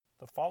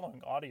The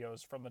following audio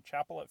is from the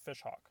Chapel at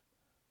Fishhawk.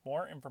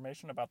 More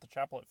information about the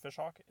Chapel at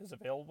Fishhawk is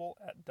available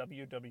at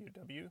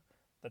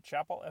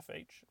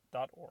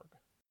www.thechapelfh.org.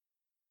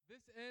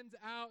 This ends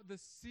out the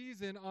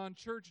season on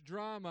church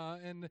drama,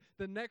 and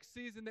the next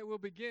season that will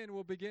begin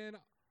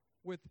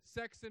with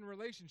sex and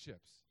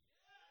relationships.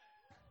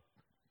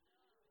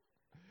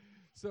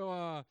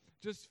 So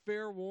just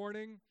fair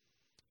warning,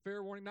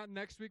 not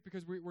next week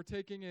because we're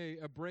taking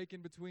a break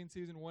in between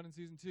season 1 and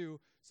season 2,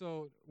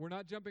 so we're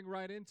not jumping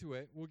right into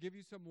it. We'll give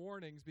you some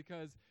warnings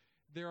because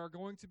there are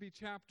going to be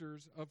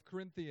chapters of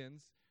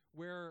Corinthians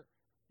where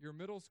your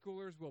middle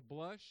schoolers will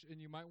blush,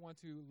 and you might want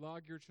to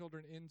log your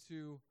children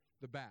into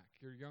the back,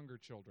 your younger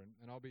children,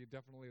 and I'll be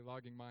definitely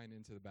logging mine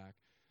into the back.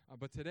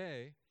 But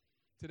today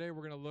we're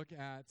going to look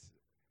at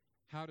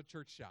how to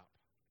church shop.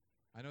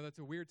 I know that's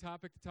a weird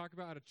topic to talk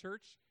about at a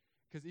church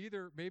because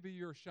either maybe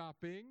you're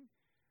shopping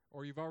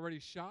or you've already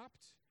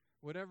shopped,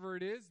 whatever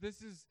it is.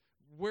 This is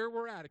where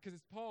we're at because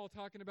it's Paul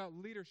talking about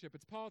leadership.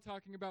 It's Paul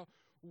talking about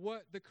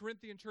what the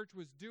Corinthian church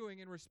was doing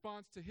in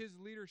response to his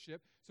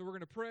leadership. So we're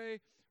going to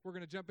pray. We're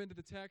going to jump into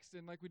the text,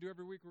 and like we do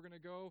every week, we're going to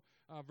go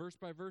verse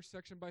by verse,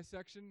 section by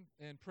section,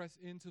 and press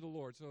into the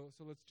Lord. So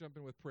let's jump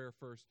in with prayer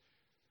first.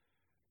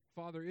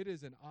 Father, it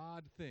is an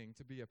odd thing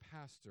to be a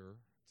pastor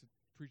to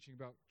preaching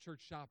about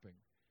church shopping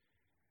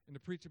and to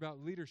preach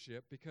about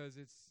leadership because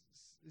it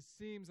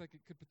seems like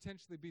it could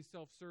potentially be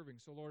self-serving.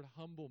 So Lord,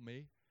 humble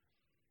me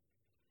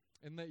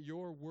and let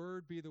your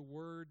word be the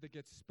word that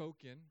gets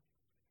spoken.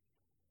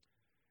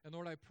 And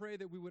Lord, I pray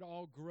that we would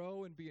all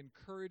grow and be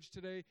encouraged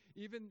today,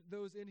 even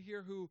those in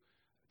here who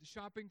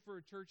shopping for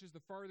a church is the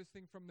farthest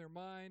thing from their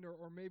mind,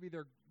 or maybe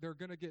they're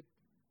going to get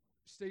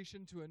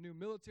stationed to a new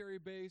military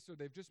base, or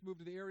they've just moved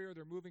to the area, or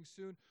they're moving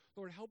soon.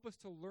 Lord, help us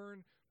to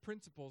learn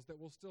principles that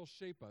will still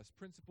shape us,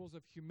 principles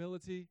of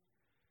humility,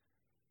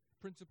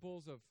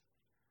 principles of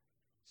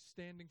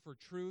standing for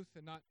truth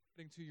and not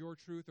adding to your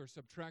truth or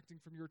subtracting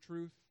from your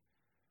truth.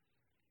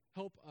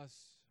 Help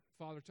us,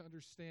 Father, to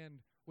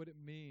understand what it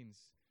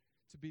means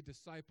to be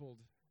discipled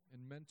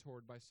and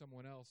mentored by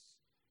someone else.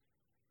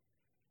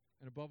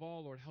 And above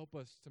all, Lord, help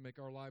us to make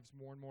our lives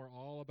more and more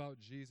all about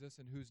Jesus,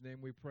 in whose name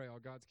we pray. All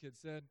God's kids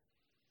said,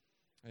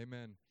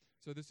 amen.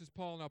 So this is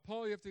Paul. Now,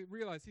 Paul, you have to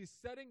realize he's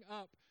setting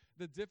up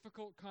the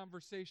difficult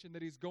conversation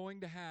that he's going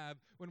to have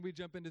when we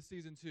jump into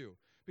season 2.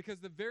 Because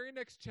the very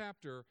next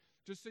chapter,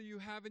 just so you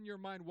have in your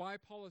mind why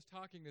Paul is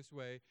talking this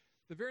way,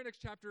 the very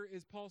next chapter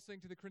is Paul saying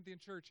to the Corinthian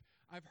church,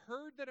 I've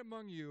heard that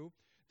among you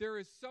there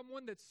is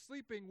someone that's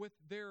sleeping with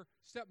their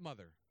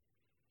stepmother.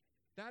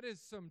 That is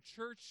some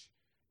church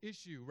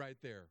issue right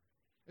there.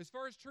 As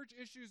far as church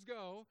issues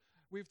go,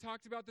 we've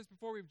talked about this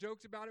before, we've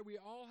joked about it, we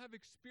all have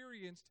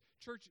experienced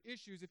church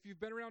issues. If you've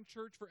been around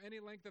church for any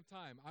length of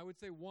time, I would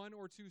say 1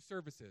 or 2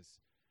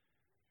 services,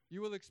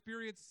 you will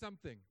experience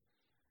something.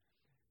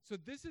 So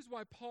this is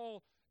why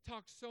Paul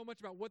talks so much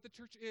about what the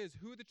church is,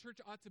 who the church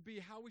ought to be,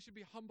 how we should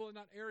be humble and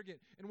not arrogant,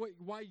 and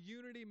why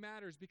unity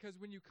matters, because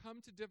when you come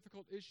to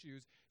difficult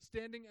issues,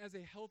 standing as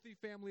a healthy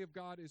family of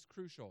God is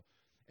crucial.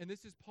 And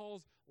this is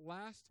Paul's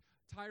last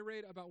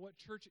tirade about what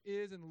church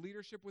is and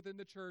leadership within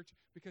the church,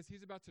 because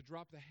he's about to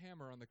drop the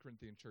hammer on the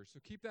Corinthian church. So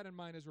keep that in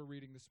mind as we're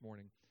reading this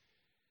morning.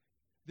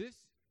 This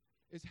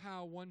is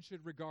how one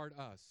should regard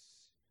us,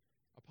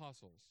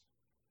 apostles,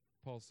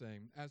 Paul's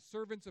saying, as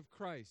servants of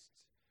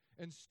Christ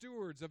and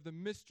stewards of the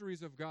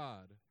mysteries of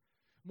God.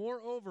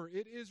 Moreover,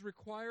 it is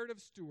required of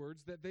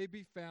stewards that they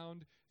be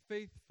found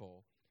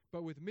faithful.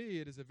 But with me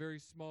it is a very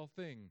small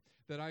thing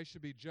that I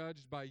should be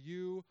judged by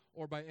you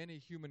or by any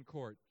human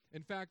court.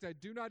 In fact, I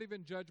do not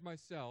even judge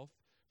myself,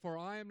 for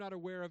I am not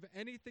aware of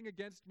anything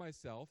against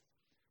myself,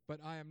 but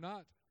I am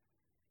not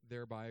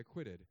thereby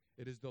acquitted.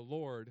 It is the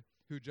Lord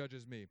who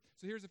judges me.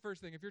 So here's the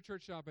first thing. If you're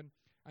church shopping,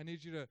 I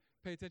need you to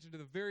pay attention to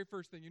the very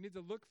first thing. You need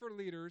to look for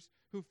leaders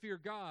who fear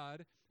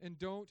God and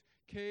don't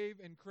cave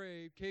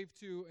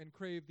to and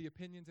crave the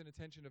opinions and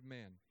attention of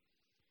man.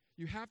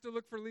 You have to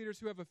look for leaders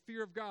who have a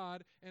fear of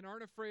God and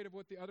aren't afraid of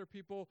what the other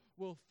people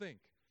will think.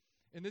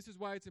 And this is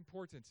why it's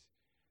important.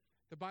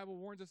 The Bible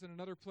warns us in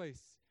another place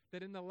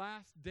that in the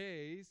last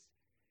days,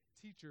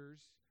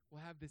 teachers will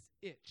have this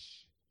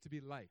itch to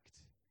be liked.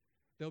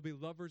 They'll be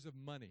lovers of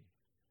money.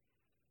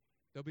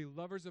 They'll be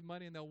lovers of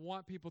money, and they'll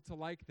want people to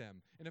like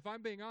them. And if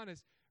I'm being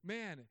honest,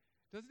 man,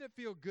 doesn't it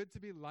feel good to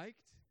be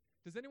liked?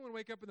 Does anyone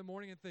wake up in the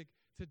morning and think,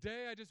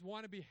 today I just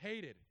want to be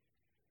hated?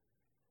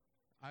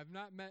 I've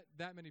not met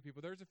that many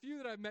people. There's a few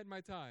that I've met in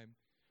my time.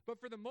 But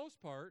for the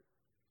most part,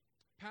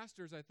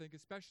 pastors, I think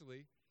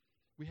especially,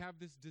 we have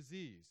this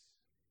disease.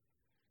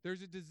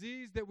 There's a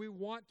disease that we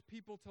want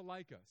people to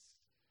like us.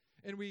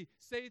 And we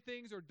say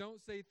things or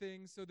don't say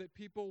things so that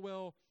people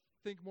will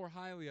think more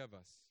highly of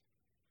us.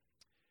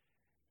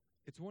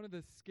 It's one of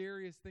the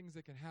scariest things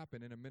that can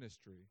happen in a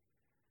ministry.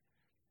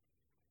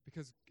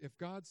 Because if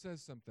God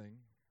says something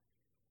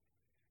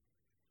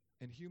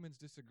and humans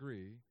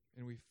disagree,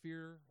 and we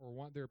fear or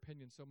want their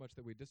opinion so much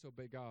that we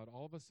disobey God,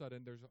 all of a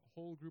sudden there's a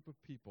whole group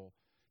of people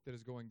that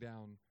is going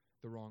down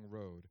the wrong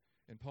road.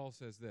 And Paul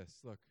says this,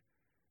 look,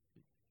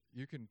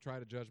 you can try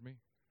to judge me,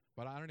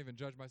 But I don't even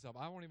judge myself.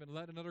 I won't even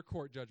let another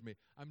court judge me.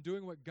 I'm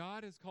doing what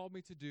God has called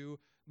me to do,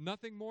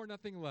 nothing more,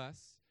 nothing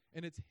less,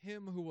 and it's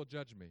Him who will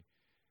judge me.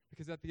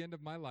 Because at the end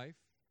of my life,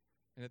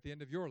 and at the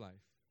end of your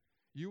life,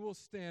 you will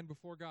stand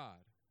before God.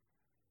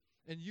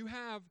 And you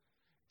have,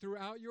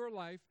 throughout your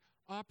life,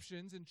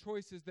 options and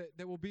choices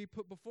that will be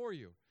put before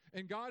you.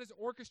 And God is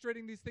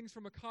orchestrating these things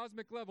from a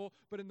cosmic level,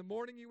 but in the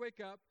morning you wake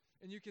up,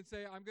 and you can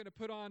say, I'm going to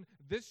put on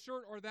this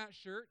shirt or that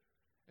shirt,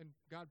 and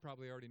God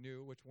probably already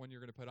knew which one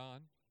you're going to put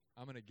on.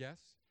 I'm going to guess.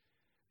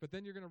 But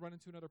then you're going to run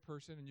into another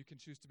person, and you can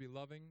choose to be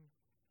loving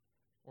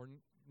or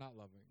not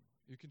loving.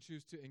 You can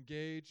choose to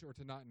engage or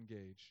to not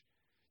engage.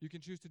 You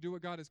can choose to do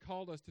what God has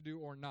called us to do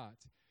or not.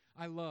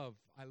 I love.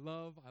 I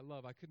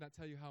could not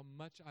tell you how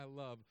much I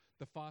love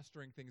the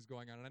fostering things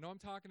going on. And I know I'm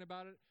talking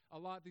about it a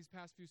lot these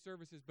past few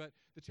services, but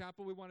the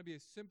chapel, we want to be a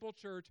simple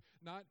church,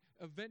 not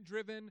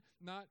event-driven,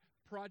 not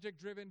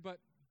project-driven, but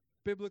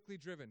biblically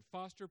driven.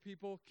 Foster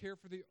people, care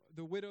for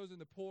the widows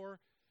and the poor.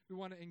 We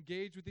want to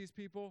engage with these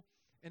people.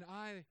 And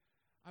I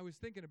was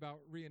thinking about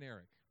Rhea and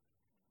Eric.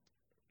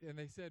 And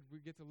they said, we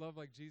get to love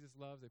like Jesus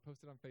loves. They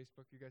posted on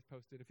Facebook. You guys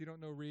posted. If you don't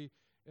know Rhea,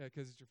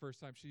 because it's your first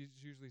time, she's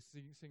usually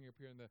singing up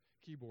here on the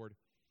keyboard.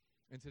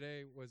 And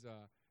today was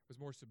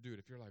more subdued.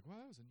 If you're like, wow,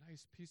 that was a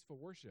nice, peaceful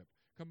worship,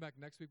 come back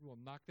next week. We will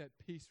knock that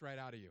peace right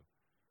out of you.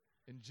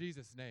 In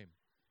Jesus' name.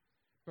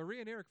 But Rhea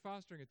and Eric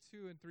fostering a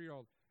 2- and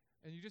 3-year-old.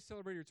 And you just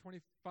celebrated your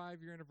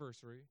 25-year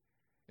anniversary.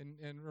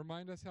 And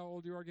remind us how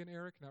old you are again,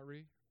 Eric, not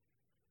Rhea.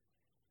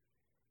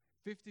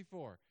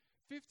 54.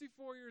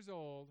 54 years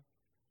old.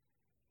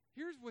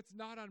 Here's what's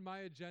not on my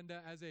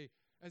agenda as a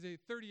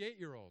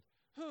 38-year-old.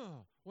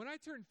 When I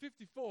turn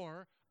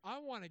 54, I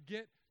want to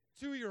get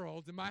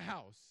 2-year-olds in my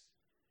house.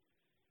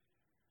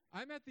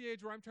 I'm at the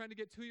age where I'm trying to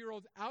get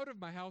 2-year-olds out of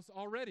my house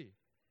already.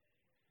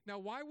 Now,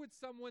 why would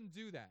someone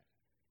do that?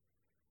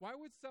 Why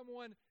would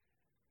someone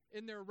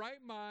in their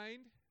right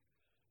mind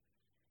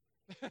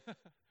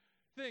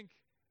think,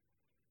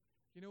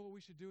 you know what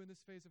we should do in this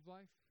phase of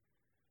life?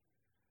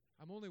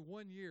 I'm only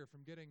 1 year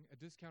from getting a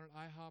discounted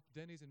IHOP,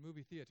 Denny's, and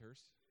movie theaters.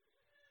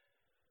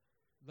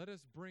 Let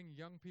us bring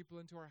young people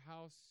into our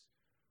house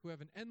who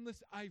have an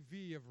endless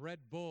IV of Red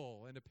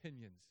Bull and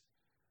opinions.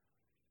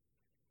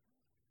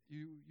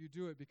 You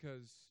do it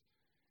because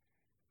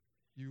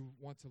you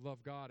want to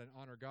love God and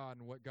honor God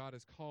and what God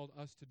has called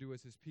us to do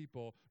as His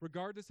people.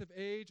 Regardless of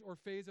age or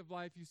phase of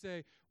life, you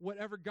say,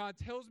 whatever God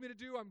tells me to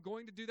do, I'm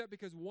going to do that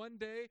because one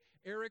day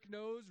Eric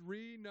knows,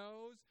 Rhea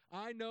knows,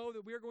 I know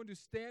that we are going to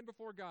stand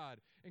before God.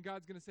 And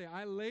God's going to say,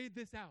 I laid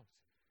this out.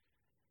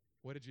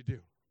 What did you do?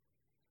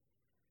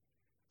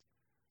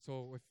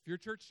 So if you're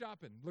church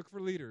shopping, look for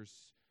leaders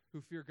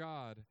who fear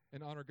God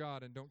and honor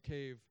God and don't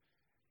cave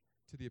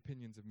to the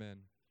opinions of men.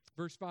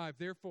 Verse 5,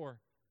 therefore,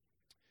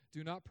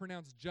 do not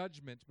pronounce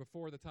judgment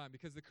before the time,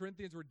 because the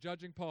Corinthians were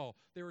judging Paul.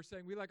 They were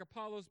saying, we like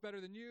Apollos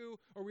better than you,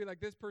 or we like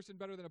this person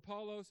better than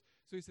Apollos.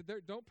 So he said,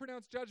 don't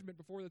pronounce judgment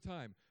before the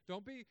time.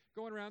 Don't be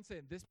going around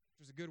saying, this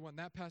pastor's a good one,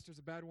 that pastor's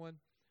a bad one.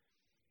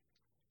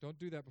 Don't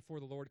do that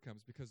before the Lord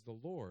comes, because the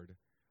Lord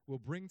will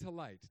bring to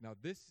light. Now,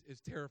 this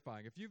is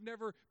terrifying. If you've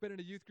never been in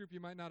a youth group, you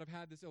might not have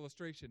had this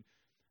illustration.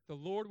 The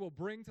Lord will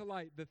bring to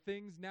light the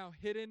things now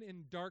hidden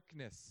in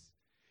darkness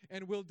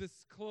and will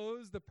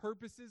disclose the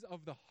purposes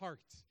of the heart.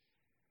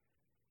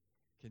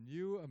 Can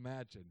you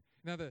imagine?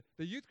 Now,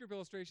 the youth group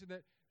illustration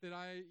that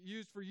I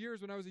used for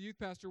years when I was a youth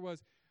pastor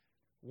was,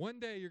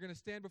 one day you're going to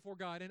stand before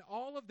God, and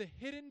all of the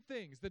hidden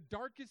things, the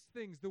darkest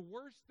things, the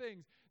worst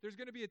things, there's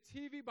going to be a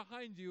TV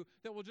behind you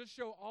that will just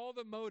show all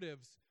the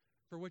motives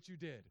for what you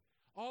did.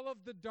 All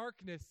of the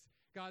darkness,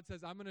 God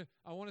says, I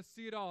want to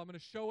see it all. I'm going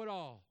to show it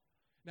all.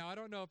 Now, I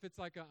don't know if it's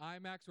like an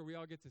IMAX where we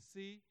all get to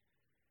see,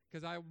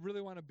 because I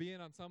really want to be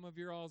in on some of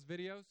your all's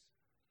videos,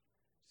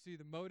 see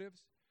the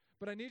motives.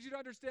 But I need you to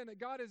understand that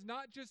God is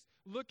not just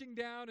looking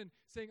down and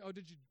saying, oh,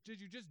 did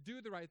you just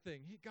do the right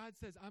thing? God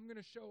says, I'm going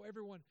to show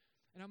everyone,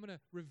 and I'm going to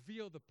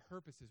reveal the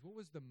purposes. What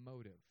was the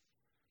motive?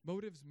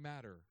 Motives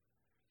matter.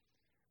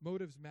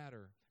 Motives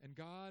matter. And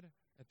God,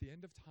 at the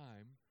end of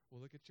time,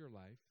 will look at your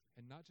life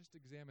and not just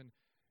examine,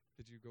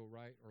 did you go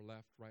right or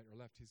left?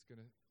 He's going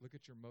to look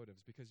at your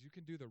motives, because you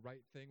can do the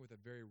right thing with a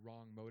very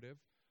wrong motive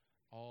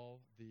all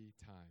the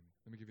time.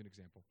 Let me give you an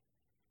example.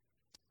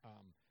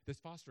 This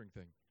fostering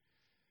thing.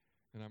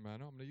 And I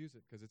know I'm going to use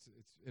it because it's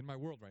in my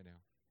world right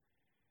now.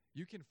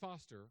 You can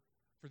foster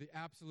for the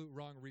absolute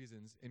wrong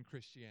reasons in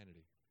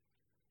Christianity.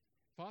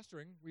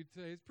 Fostering, we'd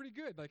say, is pretty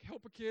good. Like,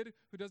 help a kid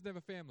who doesn't have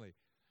a family.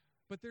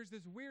 But there's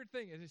this weird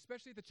thing, and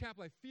especially at the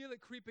chapel, I feel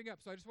it creeping up,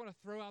 so I just want to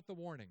throw out the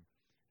warning.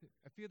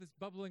 I feel this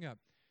bubbling up.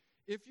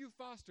 If you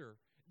foster,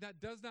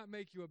 that does not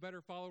make you a better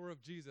follower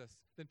of Jesus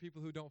than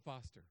people who don't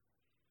foster.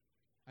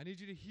 I need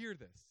you to hear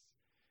this.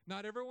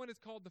 Not everyone is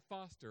called to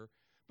foster,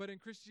 but in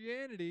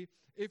Christianity,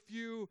 if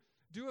you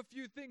do a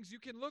few things, you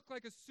can look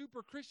like a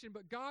super Christian,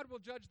 but God will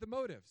judge the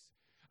motives.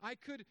 I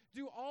could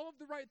do all of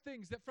the right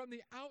things that from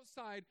the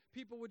outside,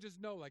 people would just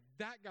know, like,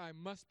 that guy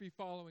must be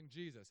following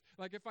Jesus.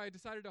 Like if I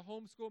decided to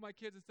homeschool my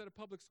kids instead of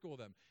public school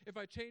them, if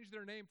I changed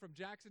their name from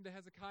Jackson to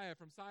Hezekiah,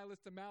 from Silas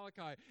to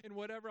Malachi, and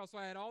whatever else, so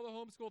I had all the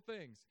homeschool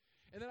things.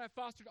 And then I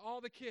fostered all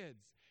the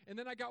kids. And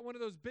then I got one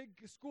of those big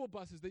school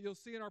buses that you'll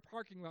see in our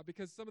parking lot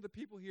because some of the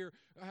people here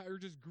are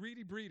just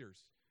greedy breeders.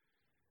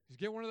 Just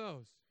get one of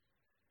those.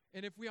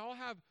 And if we all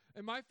have,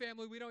 in my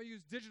family, we don't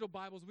use digital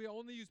Bibles. We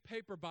only use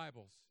paper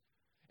Bibles.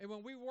 And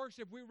when we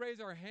worship, we raise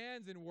our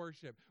hands in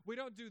worship. We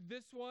don't do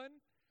this one.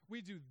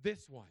 We do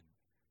this one.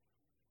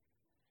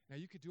 Now,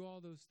 you could do all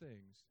those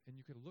things, and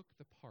you could look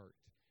the part,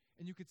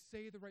 and you could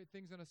say the right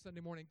things on a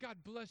Sunday morning. God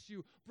bless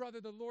you.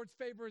 Brother, the Lord's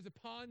favor is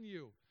upon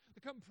you.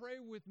 Come pray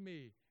with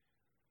me.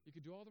 You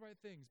could do all the right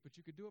things, but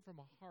you could do it from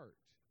a heart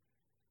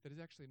that is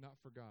actually not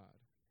for God.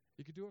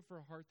 You could do it for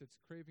a heart that's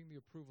craving the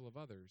approval of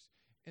others.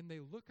 And they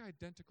look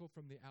identical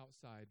from the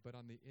outside, but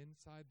on the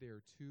inside, they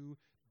are two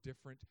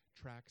different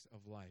tracks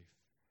of life.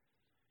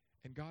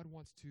 And God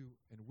wants to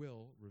and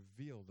will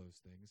reveal those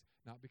things,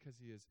 not because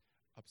he is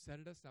upset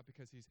at us, not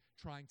because he's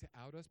trying to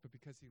out us, but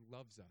because he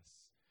loves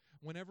us.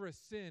 Whenever a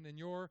sin in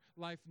your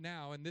life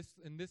now, in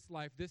this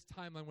life, this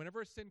timeline,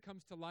 whenever a sin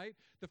comes to light,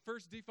 the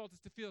first default is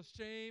to feel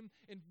shame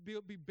and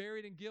be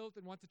buried in guilt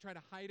and want to try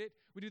to hide it.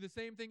 We do the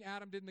same thing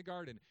Adam did in the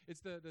garden.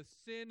 It's the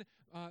sin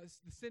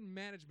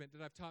management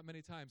that I've taught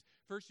many times.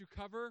 First you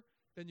cover,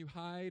 then you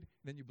hide,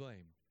 then you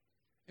blame.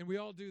 And we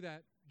all do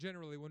that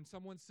generally. When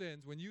someone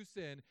sins, when you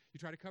sin, you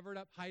try to cover it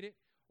up, hide it,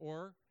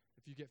 or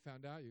if you get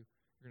found out,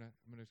 I'm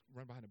going to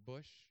run behind a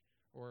bush,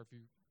 or if you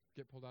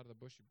get pulled out of the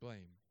bush, you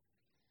blame.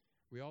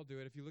 We all do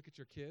it. If you look at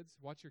your kids,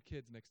 watch your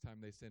kids next time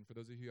they sin. For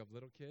those of you who have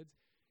little kids,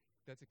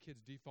 that's a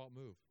kid's default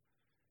move.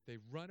 They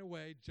run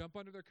away, jump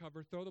under their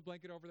cover, throw the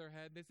blanket over their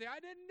head, and they say, I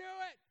didn't do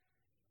it.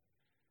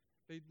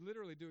 They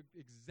literally do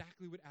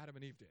exactly what Adam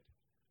and Eve did.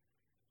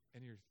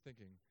 And you're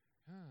thinking,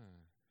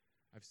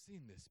 I've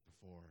seen this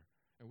before.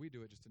 And we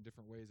do it just in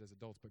different ways as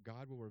adults, but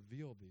God will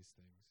reveal these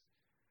things.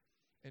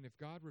 And if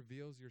God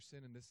reveals your sin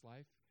in this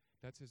life,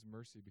 that's his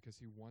mercy because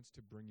he wants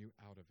to bring you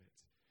out of it.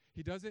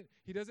 He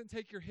doesn't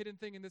take your hidden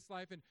thing in this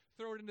life and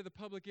throw it into the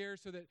public air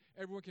so that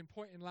everyone can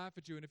point and laugh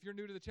at you. And if you're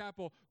new to the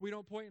chapel, we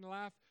don't point and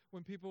laugh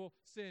when people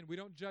sin. We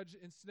don't judge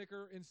and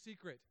snicker in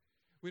secret.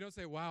 We don't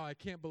say, wow, I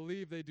can't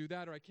believe they do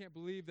that, or I can't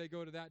believe they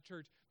go to that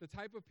church. The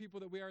type of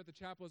people that we are at the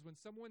chapel is when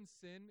someone's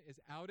sin is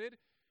outed,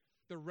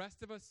 the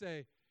rest of us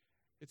say,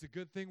 it's a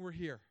good thing we're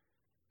here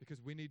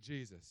because we need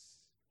Jesus.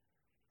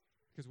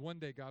 Because one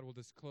day God will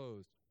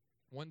disclose.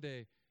 One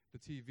day the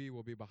TV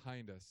will be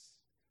behind us.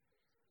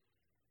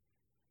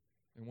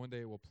 And one day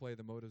it will play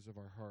the motives of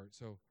our heart.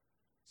 So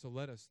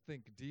let us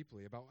think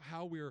deeply about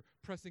how we're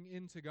pressing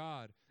into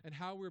God and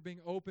how we're being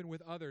open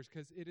with others,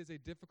 because it is a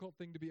difficult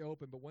thing to be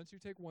open. But once you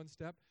take one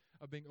step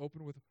of being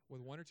open with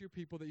one or two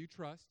people that you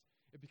trust,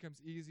 it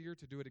becomes easier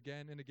to do it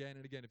again and again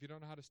and again. If you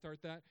don't know how to start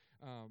that,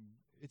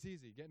 it's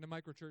easy. Get in a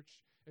microchurch.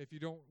 If you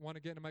don't want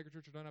to get in a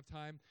microchurch or don't have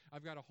time,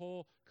 I've got a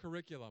whole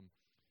curriculum.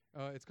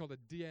 It's called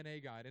a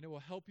DNA guide, and it will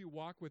help you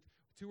walk with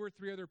 2 or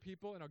 3 other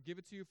people, and I'll give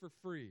it to you for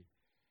free.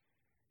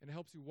 And it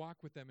helps you walk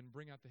with them and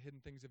bring out the hidden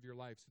things of your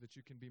life so that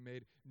you can be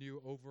made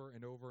new over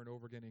and over and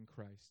over again in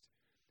Christ.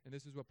 And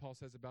this is what Paul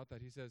says about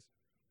that. He says,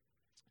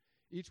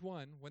 each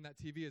one, when that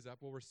TV is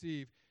up, will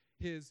receive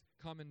his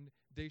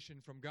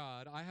commendation from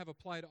God. I have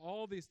applied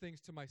all these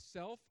things to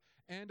myself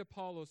and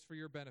Apollos for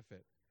your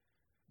benefit.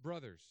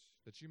 Brothers,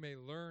 that you may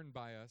learn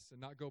by us and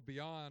not go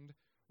beyond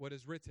what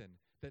is written,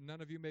 that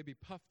none of you may be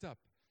puffed up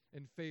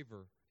in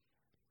favor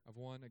of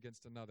one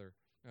against another.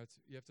 Now,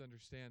 you have to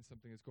understand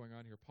something that's going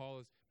on here. Paul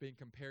is being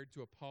compared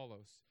to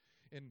Apollos.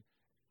 And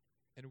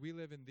we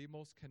live in the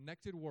most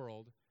connected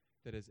world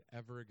that has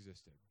ever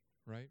existed,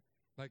 right?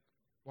 Like,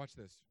 watch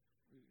this.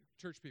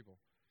 Church people,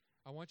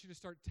 I want you to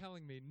start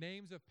telling me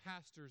names of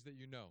pastors that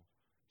you know.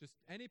 Just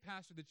any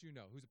pastor that you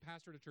know who's a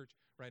pastor at a church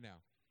right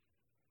now.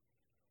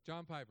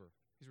 John Piper.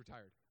 He's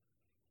retired.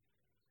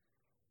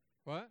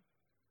 What?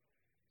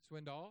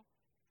 Swindoll?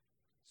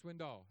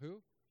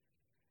 Who?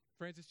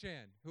 Francis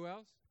Chan. Who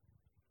else?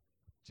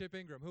 Chip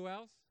Ingram. Who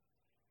else?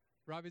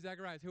 Ravi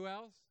Zacharias. Who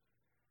else?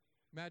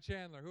 Matt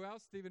Chandler. Who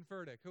else? Stephen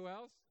Furtick. Who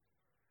else?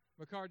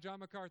 John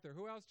MacArthur.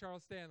 Who else?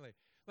 Charles Stanley.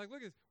 Like,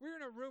 look at this. We're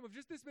in a room of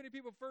just this many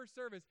people first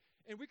service,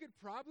 and we could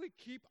probably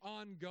keep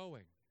on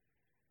going.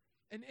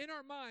 And in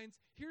our minds,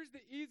 here's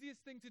the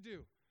easiest thing to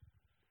do.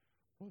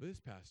 Well, this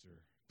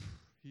pastor,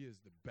 he is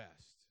the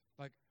best.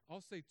 Like,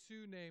 I'll say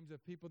 2 names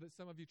of people that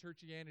some of you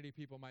churchianity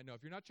people might know.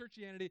 If you're not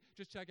churchianity,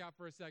 just check out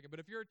for a second. But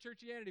if you're a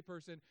churchianity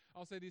person,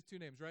 I'll say these 2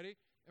 names. Ready?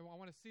 And I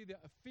want to see the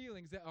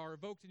feelings that are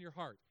evoked in your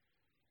heart.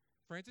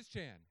 Francis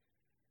Chan.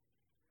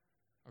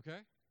 Okay?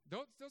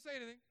 Don't say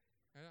anything.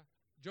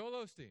 Joel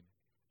Osteen.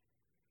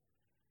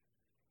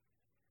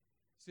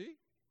 See?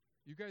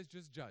 You guys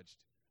just judged.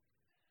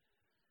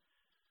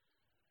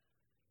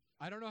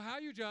 I don't know how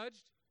you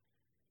judged.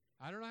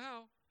 I don't know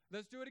how.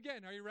 Let's do it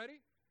again. Are you ready?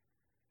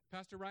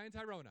 Pastor Ryan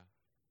Tyrona.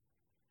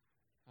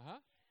 Uh-huh.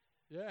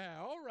 Yeah,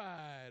 all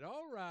right.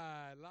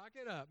 Lock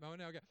it up. Oh,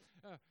 no, okay.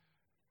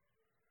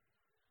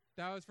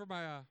 That was for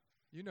my,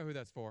 you know who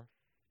that's for.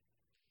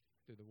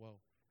 Did the whoa.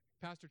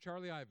 Pastor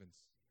Charlie Ivins.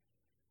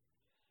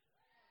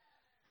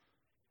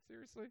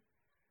 Seriously?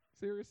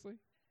 Seriously?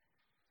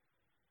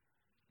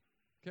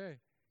 Okay.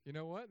 You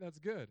know what? That's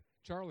good.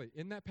 Charlie,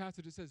 in that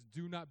passage it says,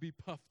 do not be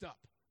puffed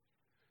up.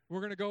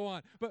 We're going to go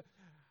on. But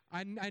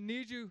I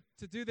need you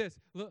to do this.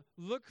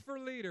 Look for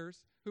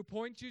leaders who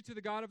point you to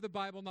the God of the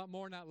Bible, not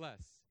more, not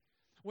less.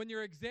 When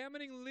you're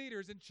examining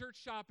leaders in church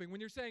shopping,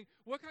 when you're saying,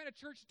 what kind of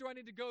church do I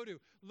need to go to?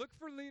 Look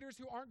for leaders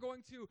who aren't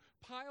going to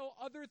pile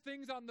other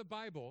things on the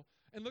Bible,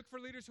 and look for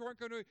leaders who aren't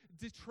going to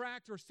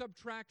detract or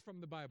subtract from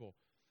the Bible.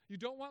 You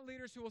don't want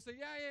leaders who will say,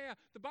 yeah,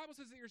 the Bible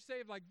says that you're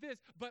saved like this,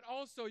 but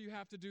also you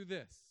have to do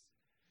this.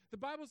 The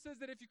Bible says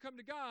that if you come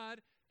to God,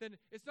 then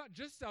it's not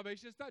just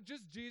salvation, it's not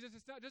just Jesus,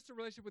 it's not just a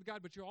relationship with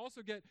God, but you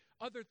also get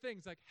other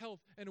things like health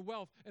and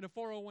wealth and a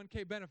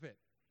 401k benefit.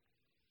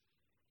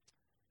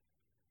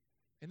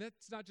 And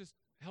that's not just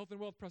health and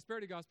wealth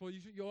prosperity gospel.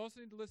 You also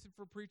need to listen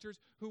for preachers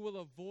who will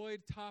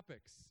avoid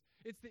topics.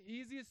 It's the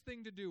easiest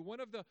thing to do. One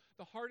of the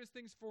hardest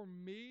things for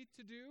me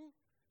to do,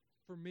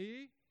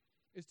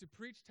 is to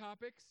preach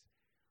topics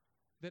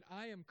that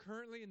I am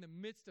currently in the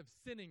midst of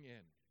sinning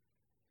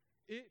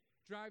in. It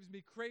drives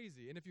me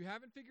crazy. And if you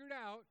haven't figured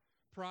out,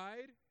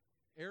 pride,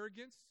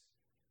 arrogance,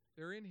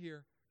 they're in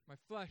here. My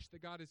flesh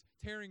that God is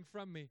tearing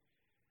from me.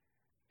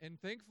 And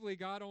thankfully,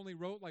 God only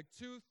wrote like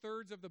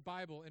 2/3 of the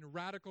Bible in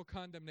radical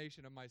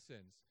condemnation of my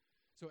sins.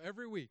 So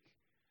every week,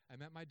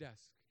 I'm at my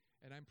desk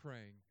and I'm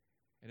praying.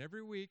 And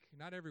every week,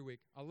 not every week,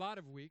 a lot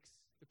of weeks,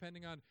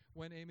 depending on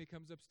when Amy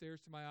comes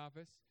upstairs to my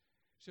office,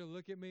 she'll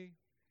look at me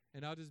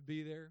and I'll just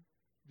be there,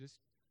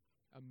 just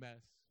a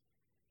mess.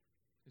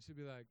 And she'll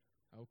be like,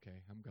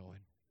 okay, I'm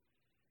going.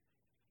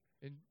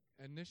 And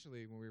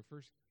initially, when we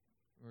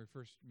were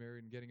first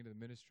married and getting into the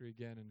ministry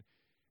again, and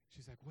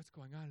she's like, what's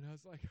going on? And I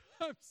was like,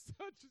 I'm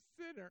such a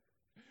sinner.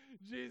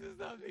 Jesus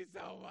loves me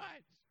so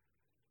much.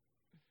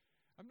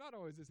 I'm not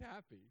always as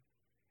happy.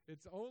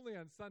 It's only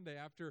on Sunday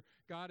after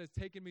God has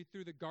taken me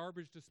through the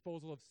garbage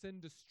disposal of sin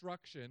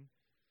destruction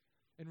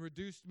and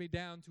reduced me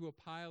down to a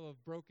pile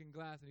of broken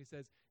glass, and he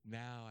says,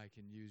 now I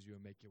can use you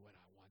and make you what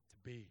I want to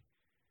be.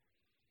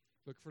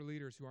 Look for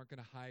leaders who aren't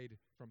going to hide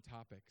from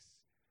topics.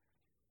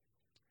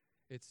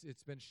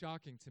 It's been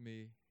shocking to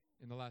me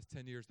in the last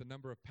 10 years the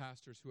number of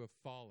pastors who have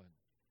fallen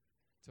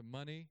to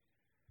money,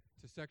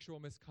 to sexual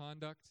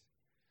misconduct,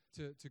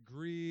 to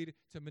greed,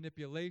 to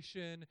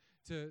manipulation,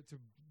 to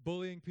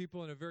bullying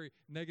people in a very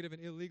negative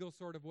and illegal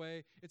sort of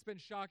way. It's been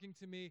shocking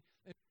to me.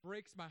 It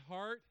breaks my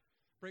heart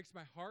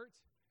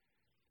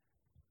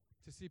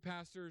to see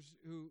pastors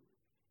who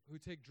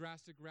take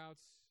drastic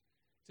routes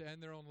to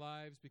end their own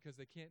lives because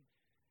they can't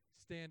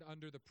stand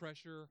under the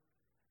pressure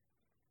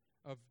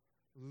of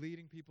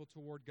leading people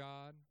toward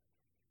God.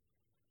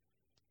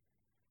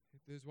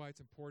 This is why it's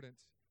important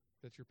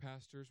that your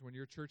pastors, when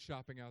you're church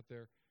shopping out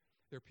there,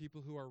 they're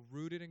people who are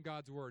rooted in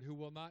God's word, who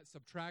will not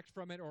subtract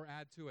from it or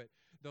add to it.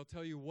 They'll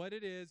tell you what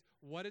it is,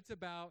 what it's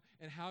about,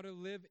 and how to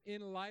live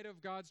in light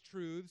of God's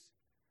truths.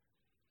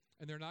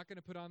 And they're not going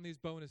to put on these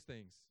bonus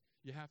things.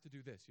 You have to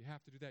do this, you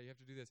have to do that, you have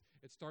to do this.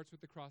 It starts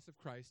with the cross of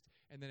Christ,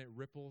 and then it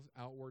ripples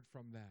outward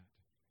from that.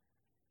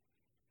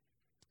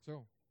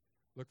 So,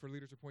 look for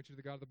leaders who point you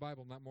to the God of the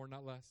Bible, not more,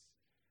 not less.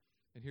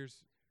 And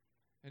here's,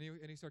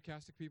 any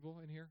sarcastic people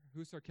in here?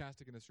 Who's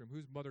sarcastic in this room?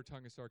 Whose mother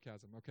tongue is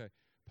sarcasm? Okay,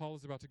 Paul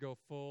is about to go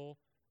full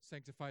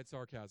sanctified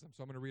sarcasm.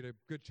 So I'm going to read a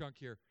good chunk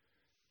here.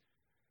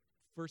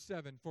 Verse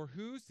 7, for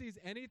who sees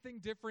anything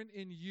different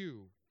in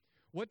you?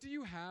 What do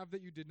you have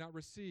that you did not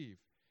receive?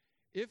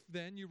 If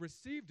then you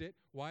received it,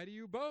 why do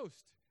you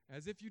boast,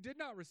 as if you did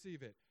not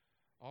receive it?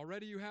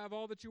 Already you have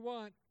all that you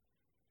want.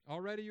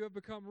 Already you have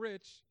become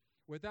rich.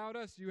 Without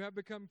us you have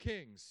become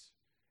kings,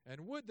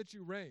 and would that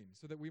you reign,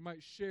 so that we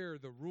might share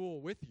the rule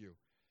with you.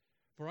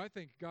 For I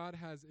think God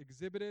has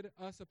exhibited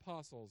us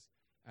apostles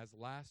as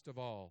last of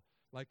all,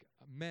 like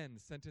men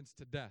sentenced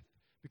to death,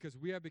 because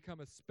we have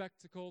become a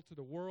spectacle to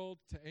the world,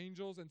 to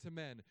angels, and to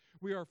men.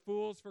 We are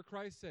fools for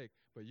Christ's sake,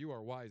 but you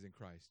are wise in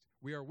Christ.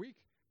 We are weak,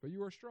 but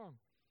you are strong.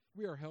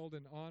 We are held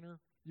in honor.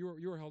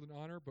 You are held in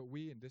honor, but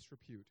we in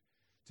disrepute.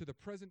 To the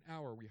present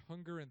hour we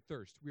hunger and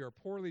thirst. We are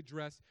poorly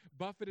dressed,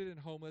 buffeted and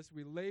homeless.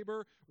 We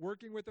labor,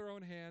 working with our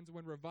own hands.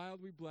 When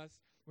reviled we bless.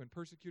 When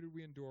persecuted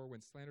we endure.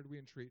 When slandered we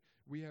entreat.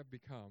 We have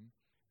become,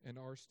 and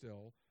are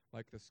still,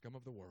 like the scum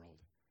of the world,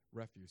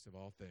 refuse of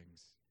all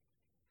things.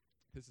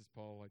 This is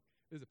Paul,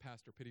 this is a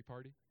pastor pity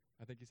party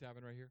I think he's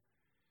having right here.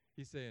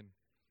 He's saying,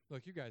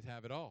 look, you guys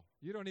have it all.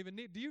 You don't even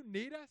need, do you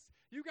need us?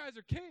 You guys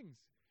are kings.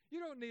 You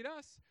don't need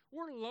us.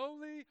 We're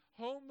lowly,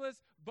 homeless,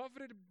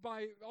 buffeted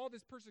by all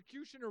this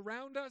persecution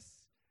around us.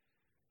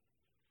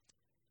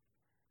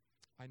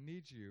 I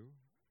need you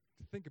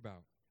to think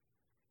about.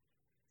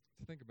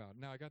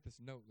 Now, I got this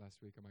note last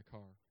week in my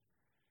car.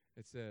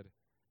 It said,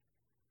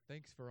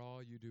 thanks for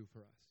all you do for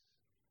us.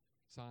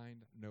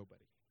 Signed,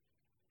 nobody.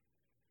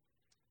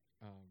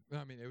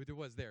 It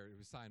was there. It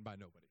was signed by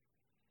nobody.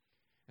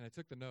 And I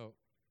took the note,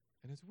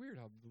 and it's weird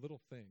how little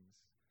things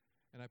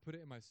and I put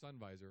it in my sun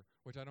visor,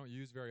 which I don't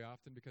use very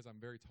often because I'm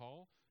very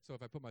tall. So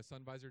if I put my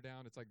sun visor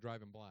down, it's like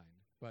driving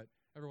blind. But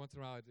every once in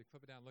a while, I just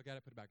clip it down, look at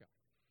it, put it back up.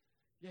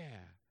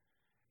 Yeah.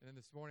 And then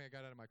this morning, I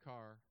got out of my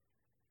car,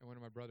 and one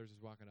of my brothers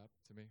was walking up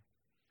to me.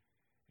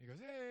 He goes,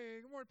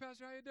 "Hey, good morning,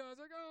 Pastor. How you doing?" I was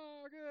like,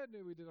 "Oh, good."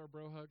 And we did our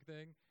bro hug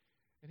thing.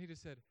 And he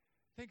just said,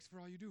 "Thanks for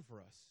all you do for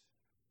us."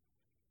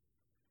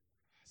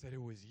 I said,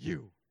 "It was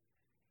you.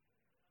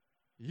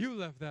 You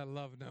left that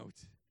love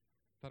note."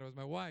 Thought it was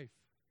my wife.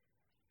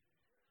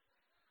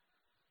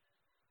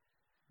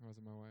 It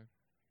wasn't my wife.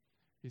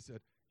 He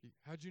said,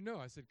 "How'd you know?"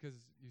 I said,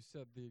 "Because you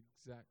said the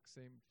exact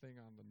same thing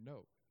on the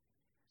note."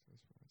 So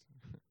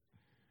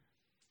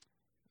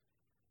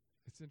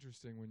it's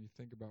interesting when you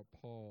think about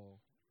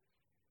Paul.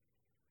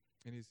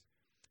 And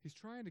he's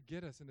trying to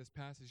get us in this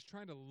passage. He's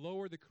trying to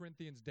lower the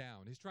Corinthians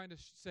down. He's trying to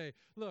say,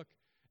 look,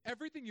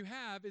 everything you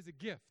have is a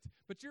gift,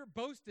 but you're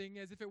boasting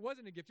as if it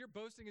wasn't a gift. You're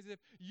boasting as if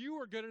you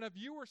were good enough,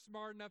 you were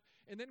smart enough.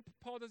 And then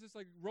Paul does this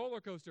like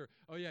roller coaster.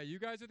 Oh, yeah, you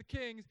guys are the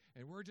kings,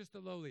 and we're just the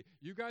lowly.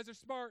 You guys are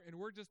smart, and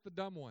we're just the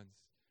dumb ones.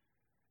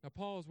 Now,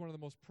 Paul is one of the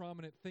most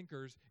prominent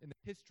thinkers in the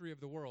history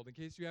of the world. In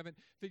case you haven't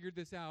figured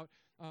this out,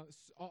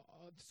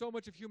 so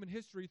much of human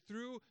history,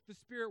 through the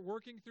Spirit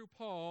working through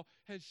Paul,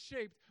 has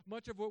shaped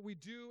much of what we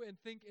do and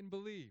think and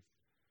believe.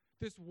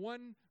 This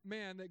one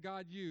man that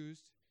God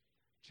used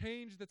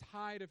changed the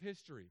tide of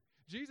history.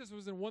 Jesus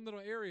was in one little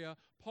area.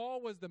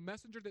 Paul was the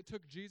messenger that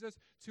took Jesus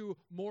to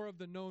more of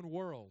the known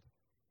world.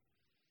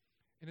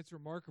 And it's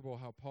remarkable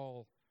how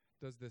Paul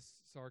does this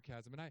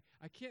sarcasm. And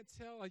I can't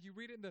tell, like you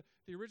read it in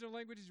the original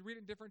languages, you read it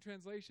in different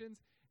translations,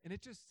 and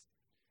it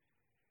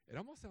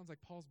almost sounds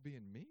like Paul's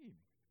being mean.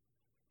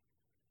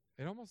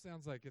 It almost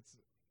sounds like it's,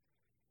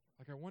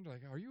 like I wonder,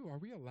 like, are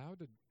we allowed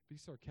to be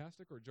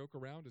sarcastic or joke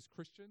around as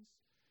Christians?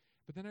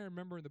 But then I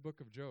remember in the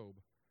book of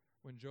Job,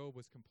 when Job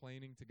was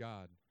complaining to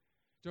God.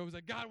 Job was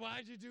like, "God,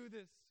 why'd you do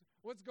this?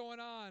 What's going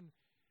on?"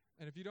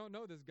 And if you don't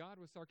know this, God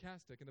was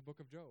sarcastic in the book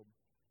of Job.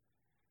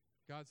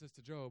 God says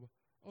to Job,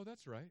 "Oh,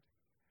 that's right.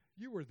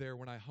 You were there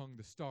when I hung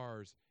the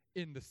stars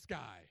in the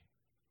sky."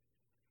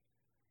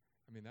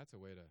 I mean, that's a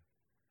way to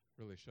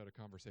really shut a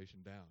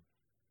conversation down.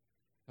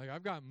 Like,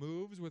 I've got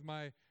moves with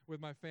my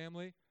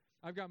family.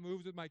 I've got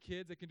moves with my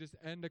kids that can just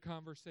end a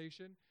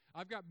conversation.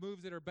 I've got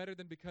moves that are better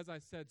than "because I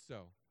said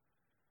so."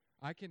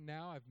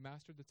 I've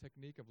mastered the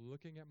technique of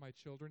looking at my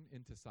children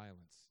into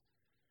silence.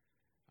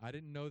 I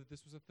didn't know that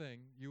this was a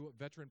thing. You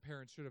veteran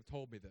parents should have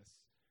told me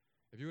this.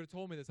 If you would have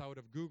told me this, I would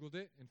have Googled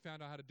it and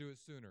found out how to do it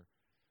sooner.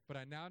 But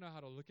I now know how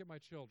to look at my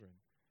children,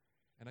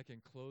 and I can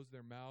close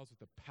their mouths with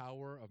the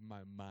power of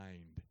my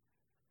mind.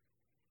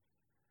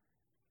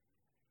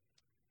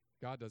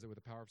 God does it with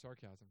the power of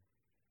sarcasm.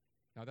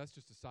 Now, that's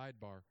just a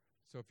sidebar.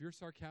 So if you're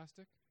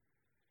sarcastic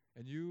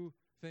and you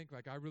think,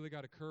 like, I really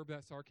got to curb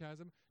that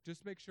sarcasm,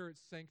 just make sure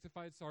it's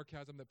sanctified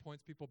sarcasm that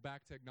points people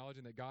back to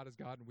acknowledging that God is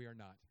God and we are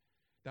not.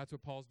 That's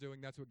what Paul's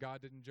doing. That's what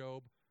God did in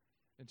Job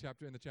in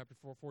the chapter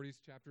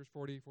 40s, chapters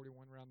 40,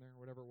 41, around there,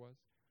 whatever it was.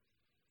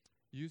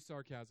 Use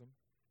sarcasm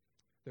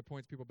that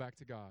points people back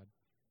to God.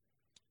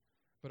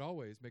 But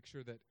always make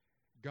sure that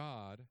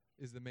God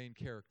is the main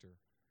character.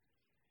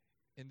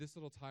 In this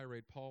little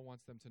tirade, Paul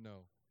wants them to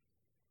know,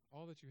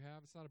 all that you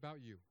have, it's not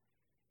about you.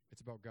 It's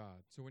about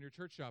God. So when you're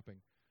church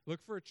shopping,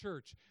 look for a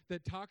church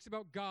that talks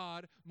about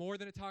God more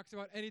than it talks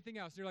about anything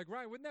else. And you're like,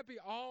 "Ryan, wouldn't that be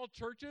all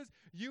churches?"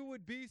 You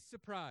would be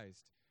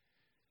surprised.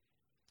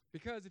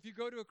 Because if you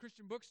go to a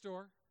Christian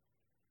bookstore,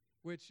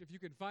 which if you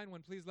can find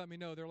one, please let me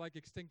know. They're like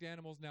extinct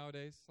animals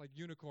nowadays, like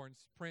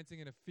unicorns prancing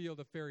in a field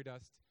of fairy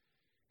dust,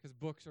 because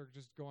books are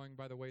just going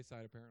by the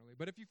wayside apparently.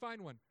 But if you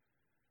find one,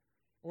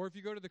 or if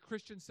you go to the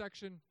Christian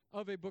section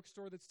of a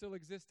bookstore that's still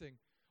existing,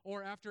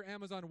 or after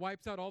Amazon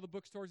wipes out all the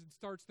bookstores and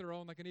starts their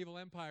own, like an evil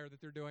empire that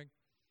they're doing,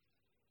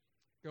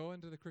 go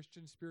into the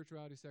Christian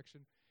spirituality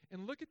section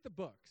and look at the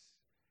books.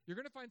 You're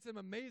going to find some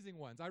amazing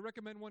ones. I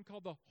recommend one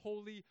called the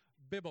Holy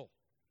Bible.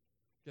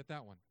 Get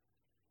that one.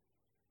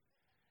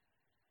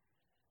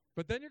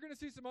 But then you're going to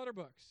see some other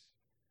books.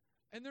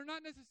 And they're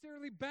not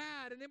necessarily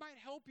bad, and they might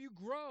help you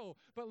grow.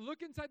 But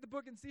look inside the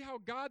book and see how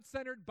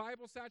God-centered,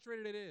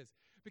 Bible-saturated it is.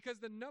 Because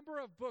the number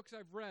of books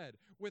I've read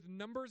with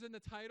numbers in the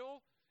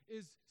title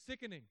is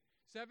sickening.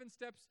 7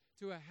 Steps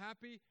to a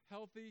Happy,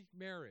 Healthy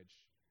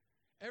Marriage.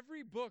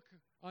 Every book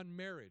on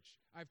marriage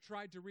I've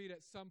tried to read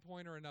at some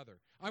point or another.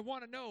 I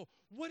want to know,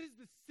 what is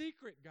the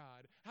secret,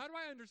 God? How do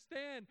I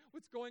understand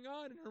what's going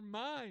on in her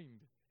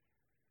mind?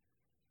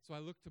 So I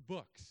look to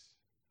books.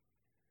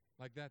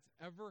 Like that's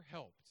ever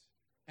helped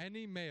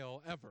any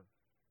male ever.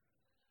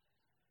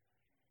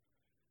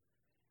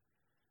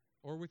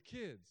 Or with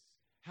kids,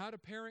 how to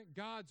parent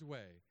God's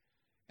way.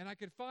 And I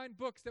could find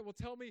books that will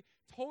tell me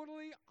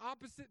totally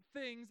opposite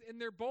things, and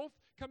they're both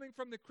coming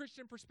from the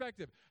Christian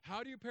perspective.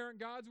 How do you parent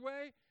God's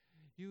way?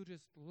 You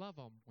just love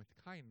them with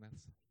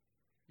kindness.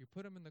 You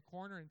put them in the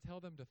corner and tell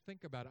them to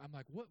think about it. I'm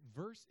like, what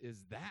verse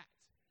is that?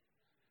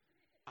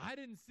 I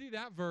didn't see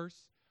that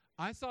verse.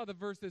 I saw the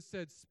verse that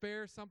said,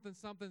 spare something,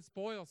 something,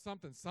 spoil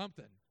something,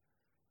 something.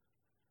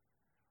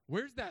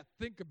 Where's that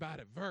think about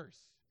it verse?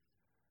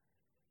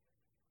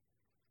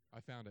 I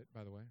found it,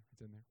 by the way.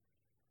 It's in there.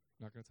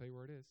 I'm not going to tell you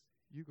where it is.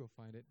 You go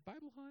find it.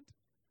 Bible hunt.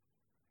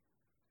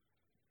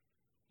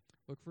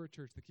 Look for a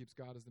church that keeps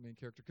God as the main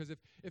character. Because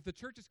if the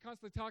church is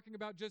constantly talking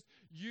about just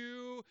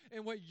you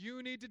and what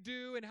you need to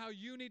do and how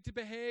you need to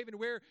behave and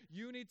where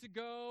you need to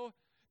go,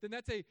 then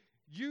that's a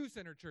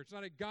you-centered church,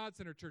 not a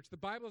God-centered church. The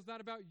Bible is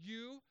not about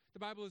you. The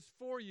Bible is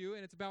for you,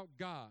 and it's about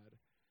God.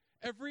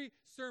 Every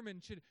sermon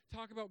should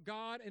talk about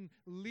God and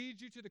lead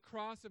you to the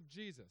cross of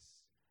Jesus.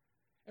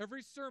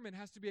 Every sermon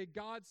has to be a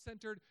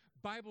God-centered,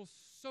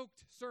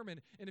 Bible-soaked sermon.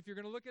 And if you're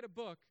going to look at a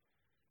book,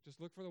 just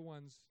look for the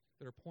ones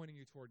that are pointing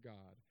you toward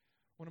God.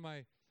 One of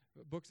my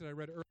books that I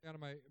read early on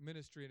in my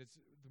ministry, and it's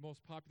the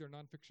most popular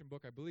nonfiction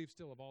book, I believe,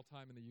 still of all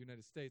time in the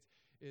United States,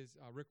 is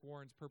Rick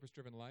Warren's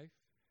Purpose-Driven Life.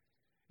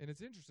 And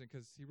it's interesting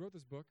because he wrote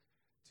this book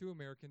to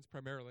Americans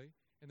primarily,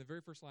 and the very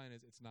first line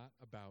is, it's not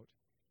about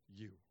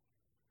you.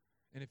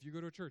 And if you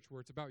go to a church where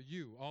it's about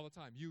you all the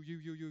time, you,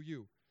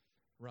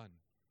 run.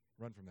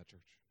 Run from that church.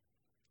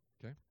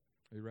 Okay?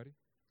 Are you ready?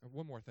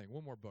 One more thing,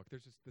 one more book.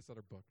 There's just this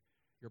other book,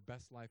 Your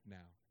Best Life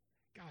Now.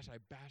 Gosh, I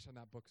bash on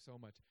that book so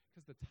much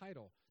because the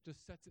title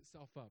just sets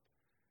itself up.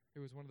 It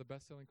was one of the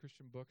best-selling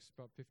Christian books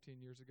about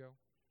 15 years ago.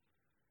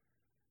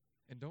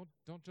 And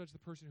don't judge the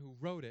person who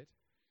wrote it.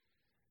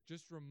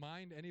 Just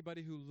remind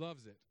anybody who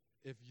loves it,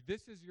 if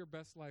this is your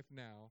best life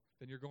now,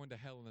 then you're going to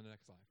hell in the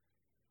next life.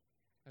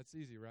 That's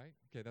easy, right?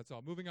 Okay, that's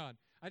all. Moving on.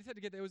 I just had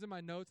to get that. It was in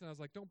my notes, and I was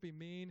like, don't be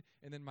mean.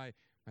 And then my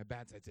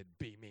bad side said,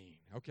 be mean.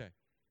 Okay.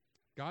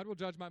 God will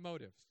judge my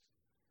motives.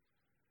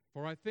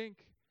 For I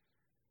think,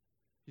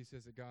 he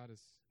says that God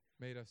has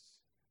made us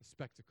a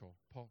spectacle.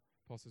 Paul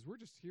says, we're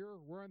just here.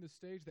 We're on the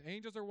stage. The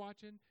angels are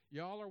watching.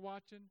 Y'all are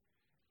watching.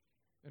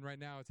 And right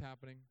now it's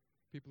happening.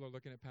 People are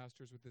looking at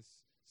pastors with this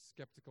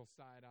skeptical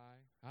side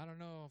eye. I don't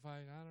know.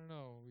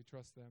 We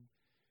trust them.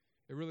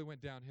 It really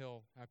went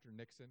downhill after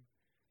Nixon.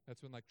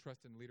 That's when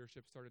trust in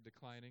leadership started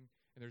declining,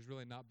 and there's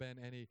really not been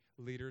any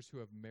leaders who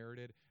have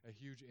merited a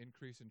huge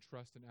increase in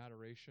trust and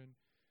adoration.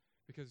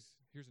 Because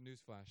here's a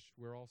newsflash.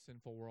 We're all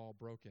sinful. We're all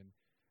broken.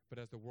 But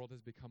as the world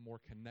has become more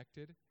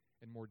connected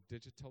and more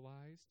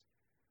digitalized,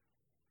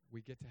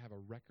 we get to have a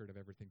record of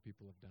everything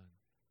people have done.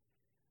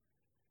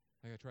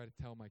 I try to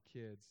tell my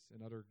kids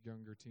and other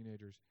younger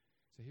teenagers,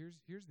 so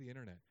here's the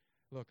internet.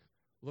 Look,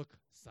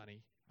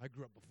 Sonny, I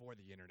grew up before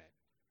the internet.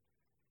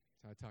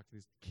 So I talk to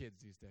these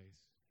kids these days.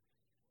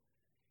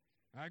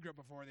 I grew up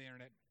before the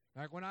internet.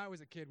 Like when I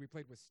was a kid, we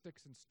played with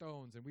sticks and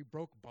stones, and we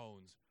broke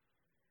bones.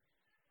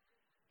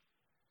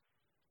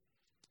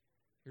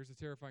 Here's the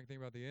terrifying thing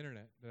about the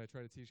internet that I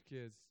try to teach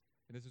kids,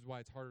 and this is why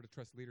it's harder to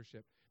trust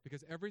leadership,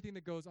 because everything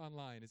that goes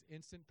online is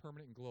instant,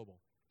 permanent, and global.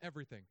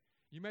 Everything.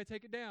 You may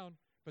take it down,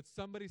 but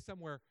somebody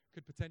somewhere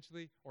could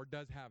potentially or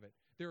does have it.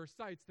 There are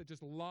sites that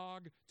just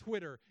log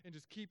Twitter and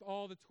just keep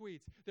all the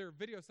tweets. There are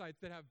video sites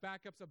that have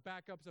backups of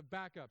backups of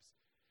backups.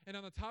 And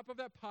on the top of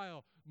that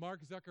pile, Mark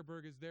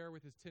Zuckerberg is there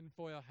with his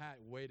tinfoil hat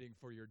waiting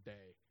for your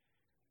day.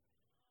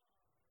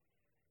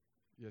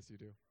 Yes, you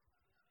do.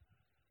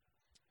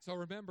 So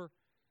remember,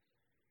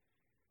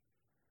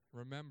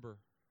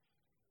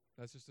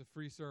 that's just a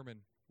free sermon.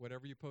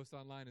 Whatever you post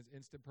online is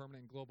instant,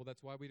 permanent, and global.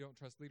 That's why we don't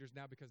trust leaders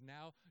now, because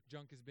now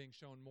junk is being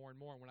shown more and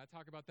more. And when I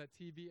talk about that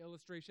TV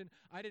illustration,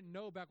 I didn't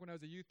know back when I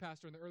was a youth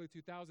pastor in the early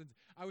 2000s.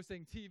 I was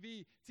saying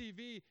TV,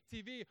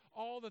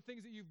 all the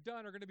things that you've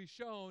done are going to be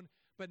shown.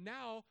 But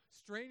now,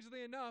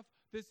 strangely enough,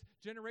 this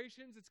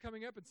generation that's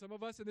coming up, and some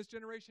of us in this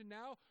generation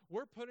now,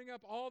 we're putting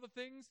up all the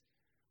things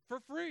for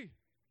free.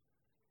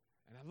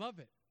 And I love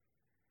it.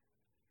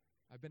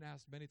 I've been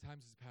asked many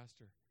times as a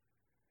pastor,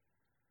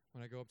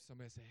 when I go up to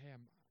somebody, I say, hey,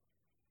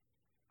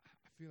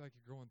 I feel like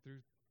you're going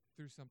through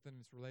something and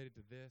it's related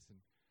to this, and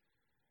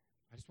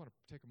I just want to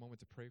take a moment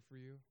to pray for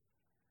you.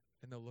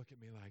 And they'll look at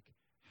me like,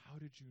 how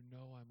did you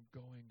know I'm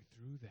going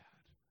through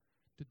that?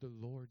 Did the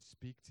Lord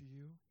speak to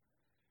you?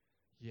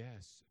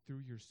 Yes,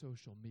 through your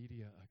social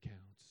media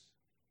accounts.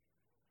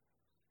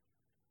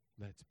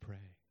 Let's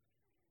pray.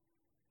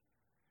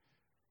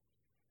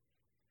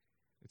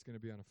 It's going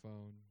to be on a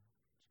phone.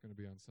 It's going to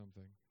be on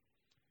something.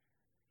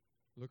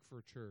 Look for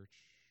a church,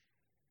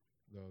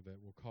 though,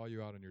 that will call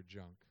you out on your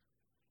junk.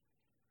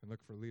 And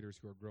look for leaders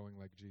who are growing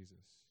like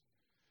Jesus.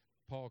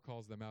 Paul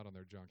calls them out on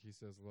their junk. He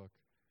says, look,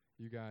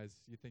 you guys,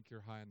 you think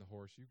you're high on the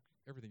horse.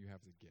 Everything you have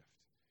is a gift.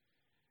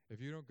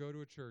 If you don't go to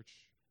a church,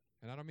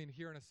 and I don't mean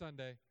here on a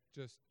Sunday,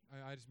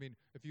 I just mean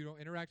if you don't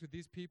interact with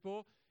these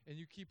people and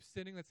you keep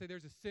sinning, let's say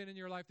there's a sin in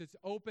your life that's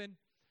open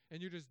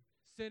and you're just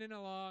sinning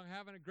along,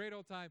 having a great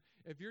old time.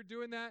 If you're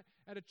doing that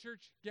at a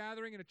church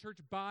gathering, in a church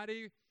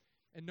body,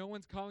 and no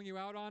one's calling you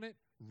out on it,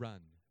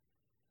 run.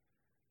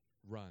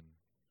 Run.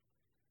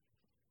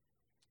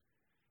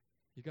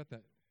 You got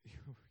that,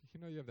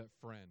 you have that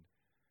friend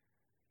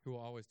who will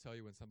always tell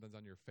you when something's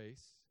on your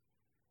face,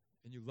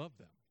 and you love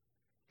them.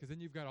 Because then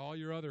you've got all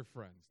your other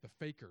friends, the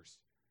fakers,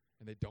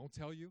 and they don't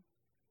tell you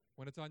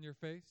when it's on your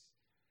face.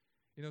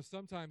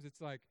 Sometimes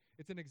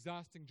it's an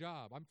exhausting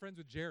job. I'm friends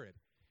with Jared.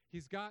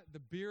 He's got the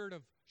beard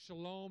of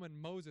Shalom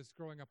and Moses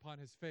growing upon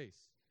his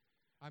face.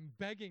 I'm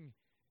begging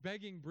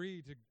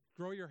Bree to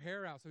grow your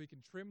hair out so he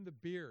can trim the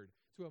beard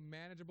to a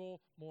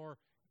manageable, more,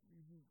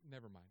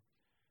 never mind.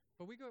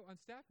 But we go on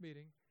staff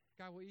meeting,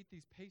 guy will eat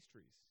these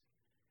pastries.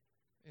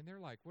 And they're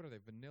like, what are they,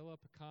 vanilla,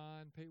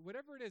 pecan,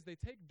 whatever it is, they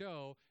take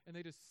dough and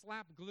they just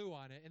slap glue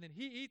on it, and then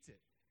he eats it.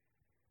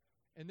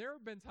 And there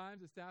have been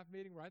times at staff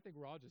meeting where I think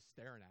we're all just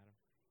staring at him.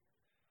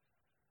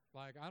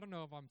 Like, I don't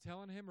know if I'm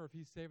telling him or if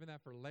he's saving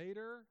that for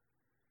later.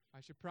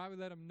 I should probably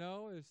let him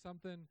know there's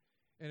something.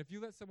 And if you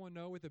let someone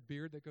know with a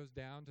beard that goes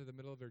down to the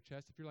middle of their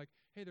chest, if you're like,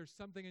 hey, there's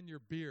something in your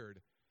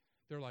beard,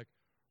 they're like,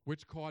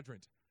 which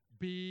quadrant?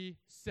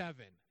 B7.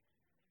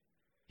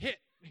 Hit,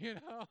 you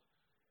know?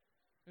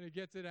 And he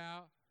gets it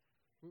out.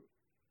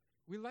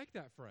 We like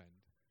that friend.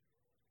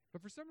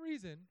 But for some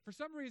reason,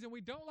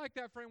 we don't like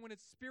that friend when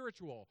it's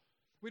spiritual.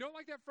 We don't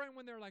like that friend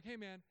when they're like, hey,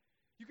 man,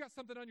 you got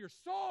something on your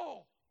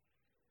soul.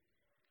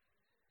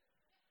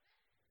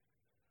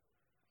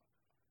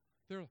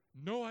 They're like,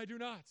 no, I do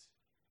not.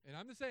 And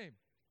I'm the same.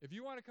 If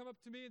you want to come up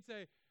to me and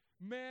say,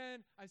 man,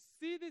 I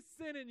see this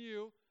sin in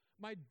you,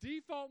 my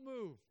default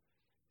move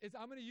is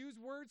I'm going to use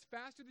words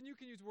faster than you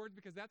can use words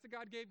because that's what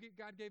God gave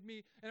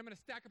me, and I'm going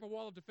to stack up a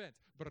wall of defense.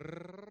 Yes.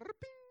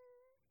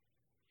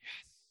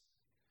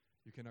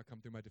 You cannot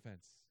come through my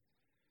defense.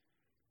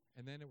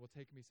 And then it will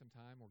take me some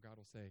time where God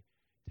will say,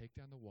 take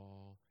down the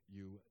wall,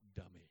 you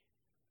dummy.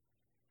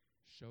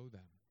 Show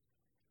them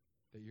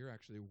that you're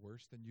actually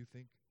worse than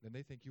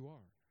they think you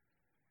are.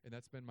 And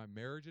that's been my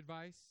marriage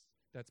advice.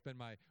 That's been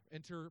my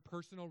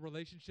interpersonal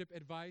relationship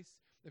advice.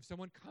 If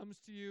someone comes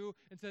to you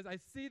and says, I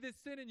see this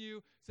sin in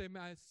you, say,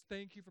 man,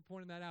 thank you for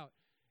pointing that out.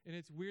 And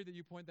it's weird that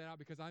you point that out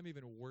because I'm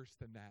even worse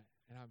than that.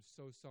 And I'm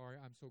so sorry.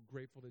 I'm so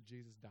grateful that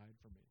Jesus died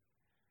for me.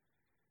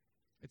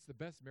 It's the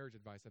best marriage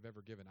advice I've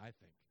ever given, I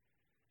think.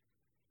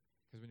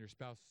 Because when your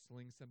spouse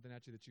slings something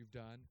at you that you've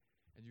done,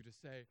 and you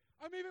just say,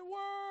 I'm even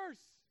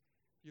worse,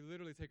 you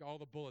literally take all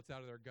the bullets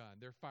out of their gun.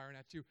 They're firing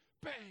at you,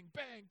 bang,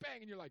 bang,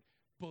 bang, and you're like,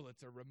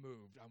 bullets are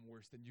removed. I'm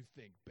worse than you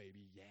think,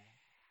 baby, yeah.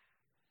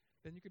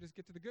 Then you could just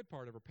get to the good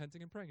part of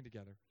repenting and praying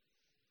together.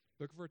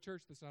 Look for a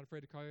church that's not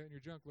afraid to call you out in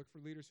your junk. Look for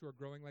leaders who are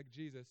growing like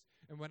Jesus.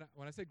 And when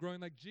I say growing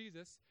like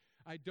Jesus,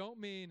 I don't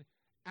mean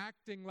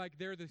acting like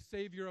they're the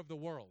savior of the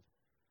world.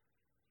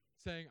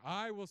 Saying,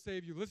 I will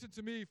save you. Listen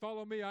to me.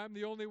 Follow me. I'm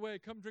the only way.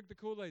 Come drink the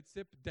Kool-Aid.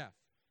 Sip death.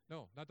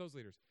 No, not those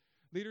leaders.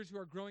 Leaders who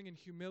are growing in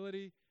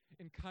humility,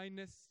 in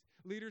kindness.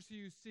 Leaders who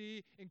you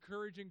see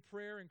encouraging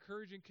prayer,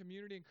 encouraging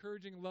community,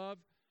 encouraging love.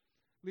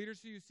 Leaders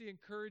who you see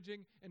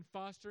encouraging and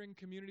fostering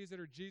communities that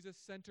are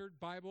Jesus-centered,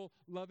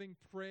 Bible-loving,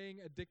 praying,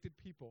 addicted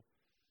people.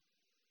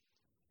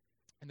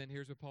 And then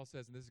here's what Paul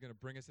says, and this is going to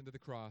bring us into the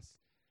cross.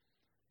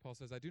 Paul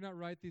says, I do not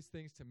write these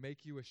things to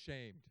make you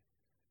ashamed.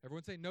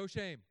 Everyone say, no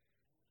shame.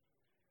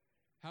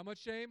 How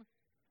much shame?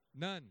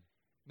 None.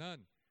 None.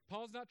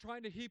 Paul's not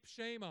trying to heap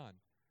shame on,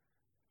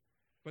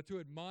 but to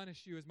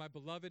admonish you as my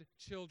beloved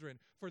children.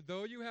 For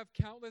though you have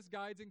countless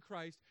guides in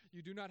Christ,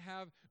 you do not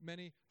have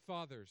many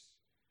fathers.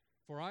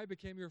 For I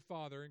became your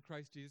father in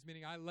Christ Jesus,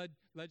 meaning I led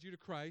you to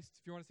Christ.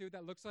 If you want to see what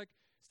that looks like,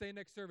 stay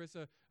next service.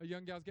 A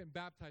young gal's getting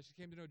baptized. She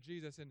came to know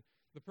Jesus, and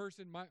the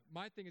person,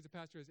 my thing as a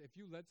pastor is if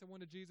you led someone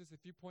to Jesus,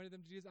 if you pointed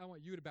them to Jesus, I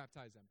want you to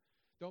baptize them.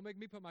 Don't make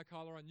me put my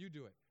collar on, you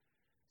do it.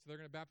 So they're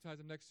going to baptize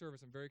them next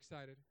service. I'm very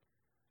excited.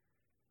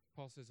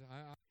 Paul says,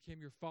 I became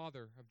your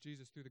father of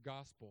Jesus through the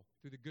gospel,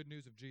 through the good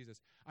news of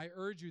Jesus. I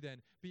urge you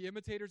then, be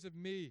imitators of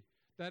me.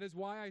 That is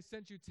why I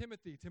sent you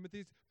Timothy.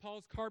 Timothy's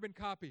Paul's carbon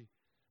copy,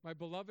 my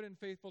beloved and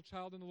faithful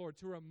child in the Lord,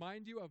 to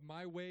remind you of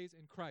my ways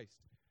in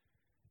Christ,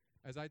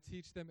 as I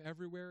teach them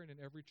everywhere and in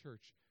every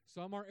church.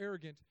 Some are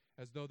arrogant,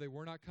 as though they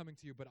were not coming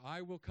to you, but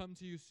I will come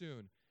to you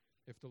soon,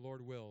 if the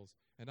Lord wills.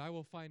 And I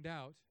will find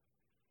out,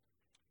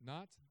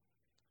 not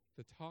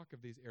the talk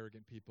of these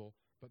arrogant people,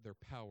 but their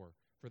power.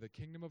 For the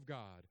kingdom of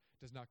God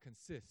does not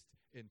consist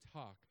in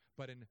talk,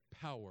 but in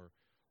power.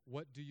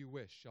 What do you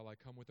wish? Shall I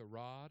come with a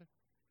rod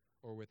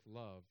or with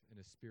love and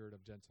a spirit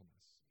of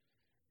gentleness?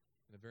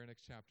 In the very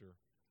next chapter,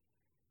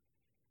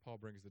 Paul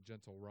brings the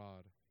gentle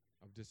rod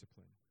of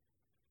discipline.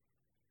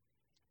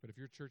 But if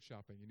you're church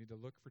shopping, you need to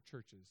look for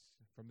churches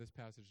from this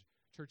passage,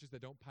 churches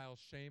that don't pile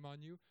shame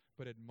on you,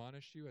 but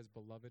admonish you as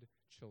beloved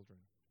children.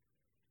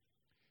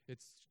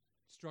 It's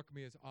struck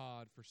me as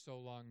odd for so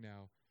long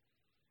now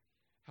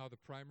how the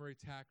primary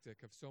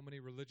tactic of so many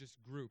religious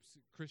groups,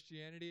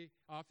 Christianity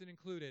often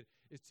included,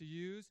 is to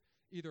use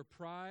either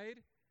pride,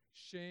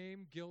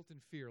 shame, guilt,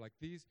 and fear, like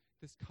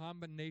this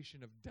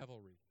combination of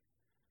devilry.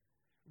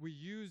 We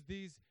use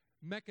these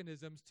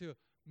mechanisms to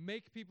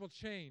make people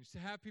change, to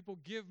have people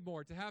give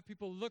more, to have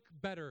people look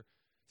better,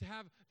 to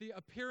have the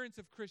appearance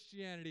of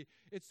Christianity.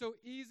 It's so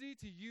easy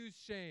to use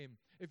shame.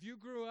 If you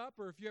grew up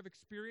or if you have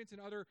experience in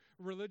other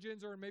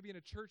religions or maybe in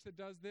a church that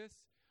does this,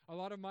 a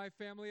lot of my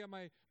family on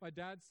my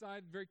dad's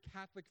side, very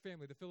Catholic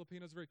family. The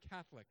Filipinos are very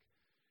Catholic.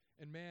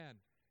 And man,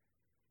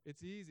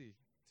 it's easy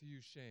to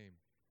use shame.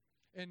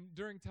 And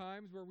during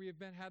times where we have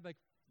had like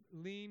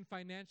lean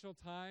financial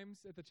times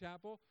at the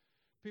chapel,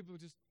 people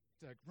would just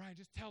like, Ryan,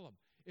 just tell them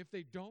if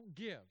they don't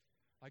give,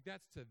 like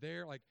that's to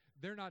their, like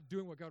they're not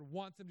doing what God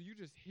wants them to. You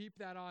just heap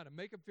that on and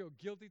make them feel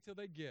guilty till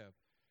they give.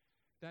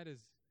 That is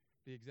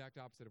the exact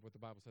opposite of what the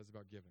Bible says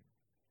about giving.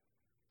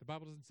 The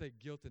Bible doesn't say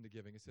guilt into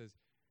giving. It says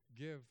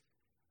give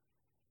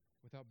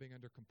without being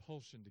under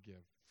compulsion to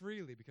give,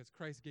 freely because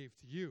Christ gave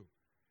to you.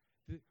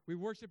 We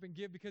worship and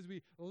give because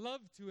we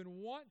love to and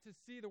want to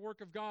see the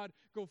work of God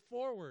go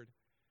forward,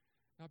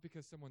 not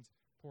because someone's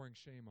pouring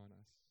shame on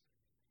us.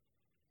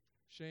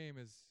 Shame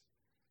is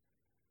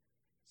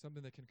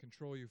something that can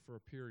control you for a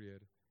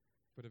period,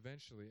 but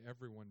eventually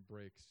everyone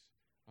breaks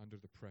under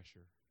the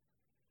pressure.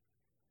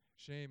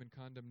 Shame and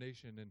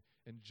condemnation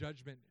and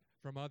judgment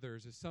from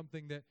others is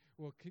something that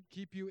will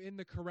keep you in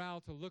the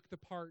corral to look the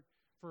part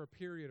for a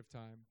period of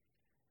time.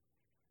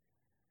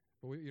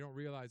 But you don't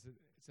realize that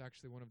it's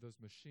actually one of those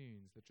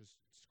machines that just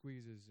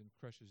squeezes and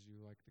crushes you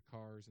like the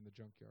cars in the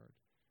junkyard.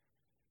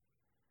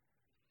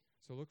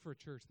 So look for a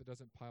church that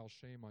doesn't pile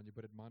shame on you,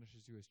 but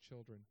admonishes you as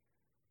children.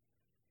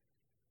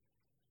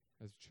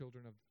 As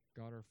children of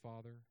God our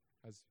Father,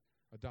 as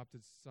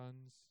adopted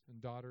sons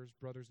and daughters,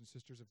 brothers and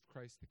sisters of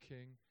Christ the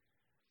King.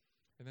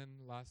 And then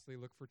lastly,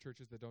 look for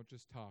churches that don't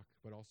just talk,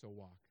 but also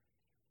walk.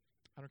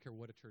 I don't care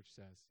what a church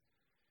says.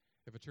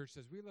 If a church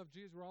says, we love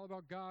Jesus, we're all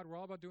about God, we're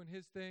all about doing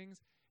his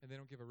things, and they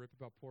don't give a rip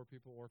about poor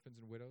people, orphans,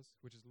 and widows,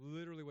 which is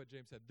literally what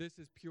James said. This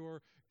is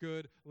pure,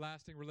 good,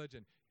 lasting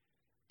religion.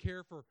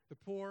 Care for the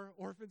poor,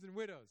 orphans, and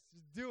widows.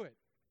 Just do it.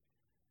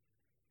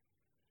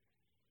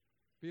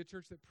 Be a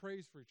church that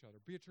prays for each other.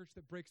 Be a church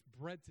that breaks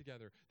bread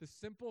together. The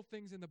simple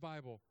things in the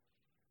Bible.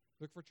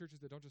 Look for churches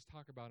that don't just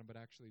talk about them, but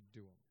actually do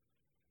them.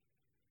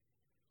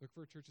 Look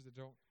for churches that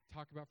don't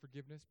talk about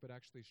forgiveness, but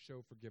actually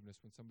show forgiveness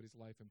when somebody's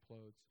life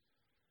implodes.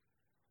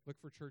 Look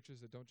for churches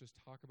that don't just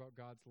talk about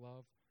God's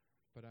love,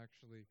 but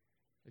actually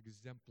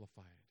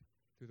exemplify it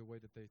through the way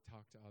that they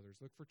talk to others.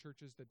 Look for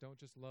churches that don't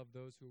just love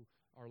those who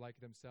are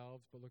like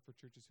themselves, but look for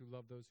churches who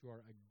love those who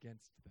are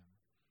against them.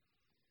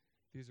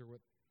 These are what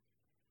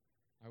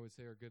I would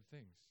say are good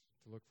things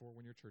to look for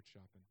when you're church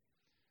shopping.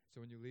 So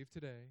when you leave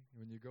today,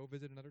 and when you go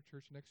visit another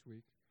church next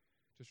week,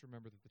 just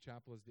remember that the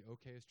chapel is the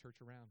okayest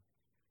church around.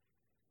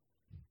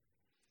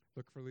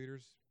 Look for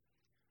leaders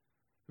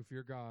who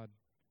fear God.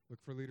 Look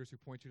for leaders who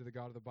point you to the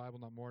God of the Bible,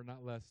 not more,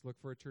 not less. Look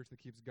for a church that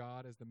keeps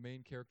God as the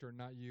main character,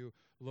 not you.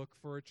 Look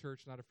for a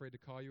church not afraid to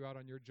call you out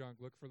on your junk.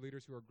 Look for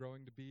leaders who are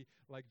growing to be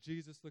like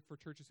Jesus. Look for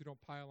churches who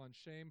don't pile on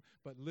shame,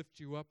 but lift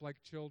you up like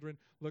children.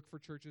 Look for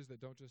churches that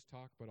don't just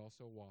talk, but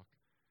also walk.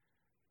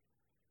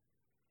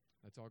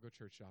 Let's all go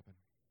church shopping.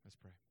 Let's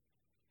pray.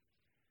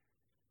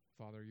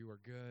 Father, you are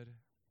good.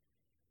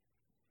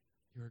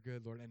 You are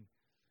good, Lord. And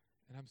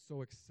I'm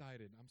so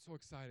excited. I'm so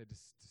excited to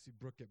see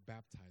Brooke get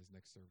baptized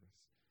next service.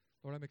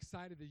 Lord, I'm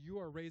excited that you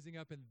are raising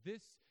up in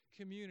this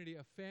community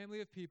a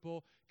family of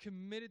people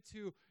committed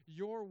to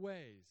your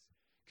ways,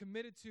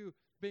 committed to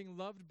being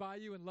loved by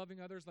you and loving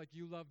others like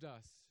you loved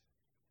us.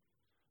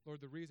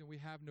 Lord, the reason we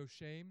have no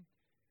shame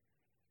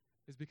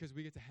is because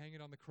we get to hang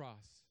it on the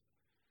cross.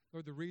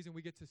 Lord, the reason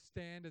we get to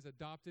stand as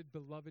adopted,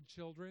 beloved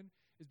children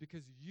is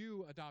because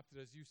you adopted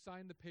us. You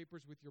signed the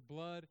papers with your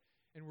blood,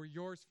 and we're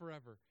yours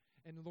forever.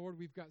 And Lord,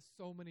 we've got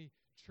so many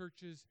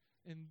churches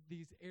in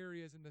these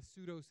areas in the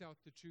pseudo-South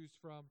to choose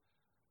from.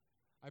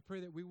 I pray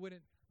that we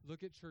wouldn't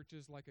look at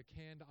churches like a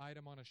canned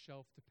item on a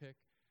shelf to pick,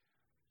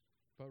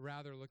 but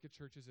rather look at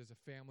churches as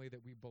a family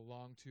that we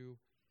belong to,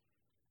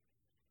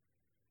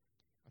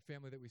 a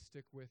family that we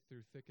stick with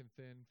through thick and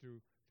thin,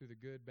 through the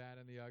good, bad,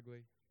 and the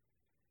ugly.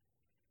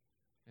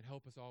 And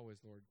help us always,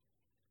 Lord,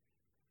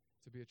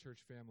 to be a church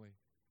family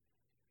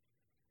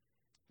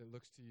that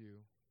looks to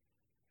you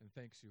and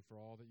thanks you for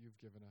all that you've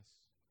given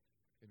us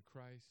in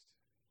Christ,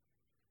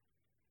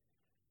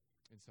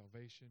 in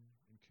salvation,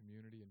 in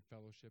community, in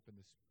fellowship, in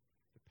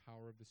the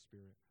power of the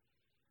Spirit.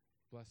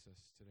 Bless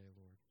us today,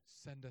 Lord.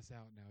 Send us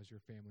out now as your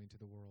family into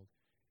the world.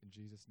 In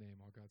Jesus' name,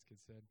 all God's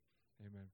kids said, amen.